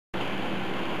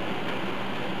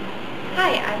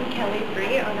Hi, I'm Kelly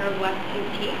Bry, owner of West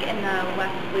Boutique in the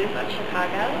West Loop of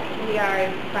Chicago. We are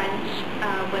a French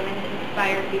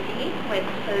women's-inspired boutique with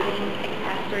clothing,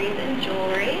 accessories, and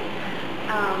jewelry.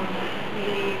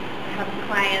 We have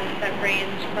clients that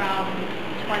range from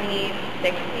 20 to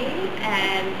 60,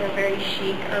 and they're very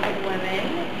chic urban women.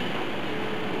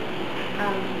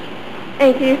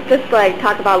 And can you just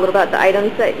talk about a little about the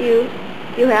items that you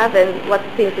have and what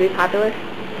seems to be popular?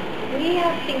 We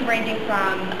have things ranging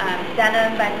from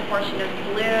denim by Proportion of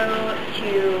Blue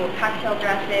to cocktail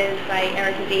dresses by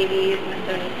Erica Davies and the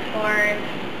Sony Scorn,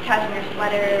 cashmere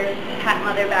sweaters, patent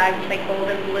leather bags by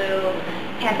Golden Blue,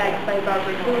 handbags by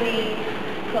Barbara Bowie,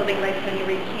 clothing by Sonia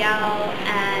Rykiel,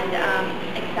 and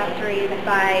accessories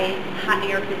by hot New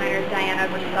York designer Diana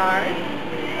Broussard.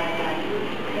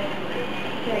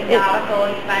 Nautical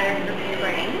inspired for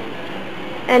spring.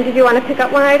 And did you want to pick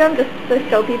up one item just to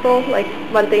show people, like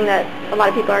one thing that a lot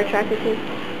of people are attracted to?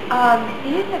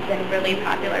 These have been really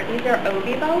popular. These are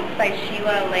Obi belts by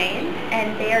Sheila Lane,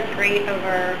 and they are great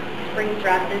over spring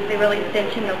dresses. They really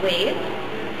cinch in the waist.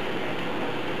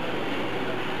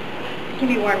 Can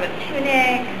be worn with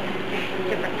tunics,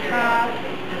 different tops,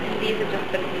 and these have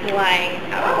just been flying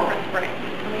out for spring.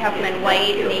 And we have them in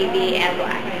white, navy, and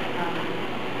black.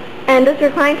 And does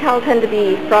your clientele tend to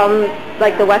be from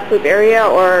the West Loop area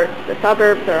or the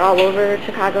suburbs or all over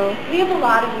Chicago? We have a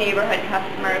lot of neighborhood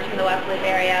customers from the West Loop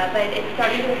area, but it's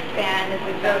starting to expand as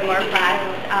we grow more press.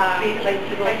 Like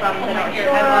people from the North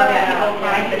Shore, people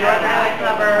from the northern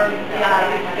suburbs,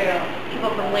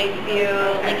 people from Lakeview,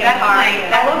 Lincoln Park,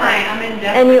 all over.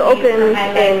 And you open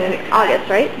in August,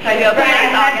 right? We open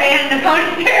in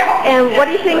August. And what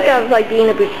do you think of being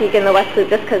a boutique in the West Loop,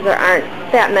 just because there aren't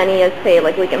that many as, say,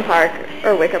 Lincoln Park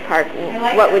or Wicker Park?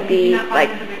 What would be a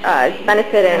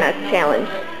benefit and a challenge?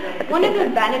 One of the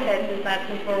benefits is that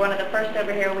since we're one of the first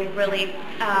over here, we've really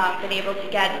been able to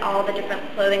get all the different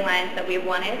clothing lines that we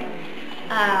wanted.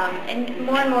 And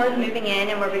more is moving in,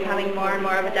 and we're becoming more and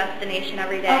more of a destination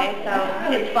every day,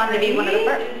 so it's fun to be one of the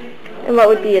first. And what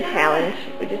would be a challenge,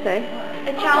 would you say?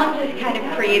 The challenge is kind of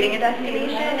creating a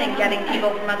destination and getting people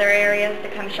from other areas to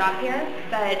come shop here,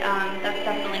 but that's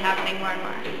definitely happening more and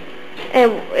more.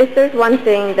 And if there's one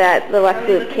thing that the West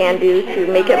Loop can do to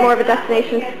make it more of a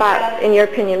destination spot, in your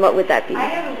opinion, what would that be?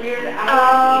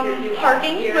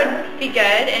 Parking would be good,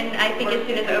 and I think as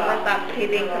soon as Oprah stops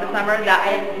paving for the summer,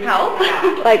 that will help.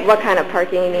 Like what kind of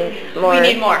parking? You mean more? We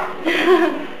need more.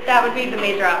 That would be the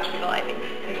major obstacle, I think.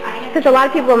 Because a lot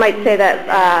of people might say that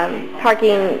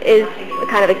parking is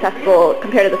kind of accessible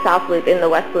compared to the South Loop in the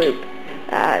West Loop,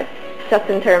 just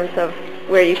in terms of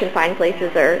where you can find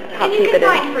places or how cheap it is. And you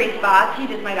can find free spots, you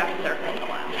just might have to circle a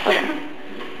while. Okay.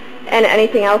 And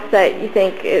anything else that you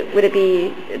think, would it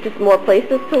be just more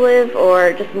places to live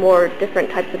or just more different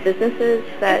types of businesses?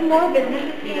 If more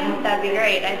businesses, that'd be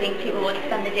great. I think people would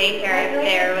spend the day here if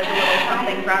there was a little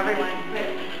something for everyone.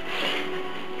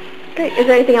 Great. Is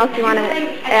there anything else you want to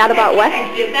add about West?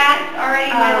 I did that already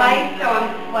in my life, so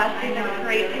West is a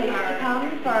great place to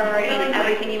come for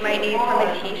everything you might need, from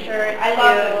a t-shirt to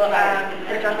the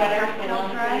dressing personal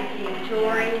dress,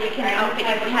 jewelry. We can outfit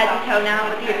you from head to toe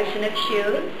now with the addition of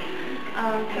shoes.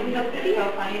 So we hope to see you.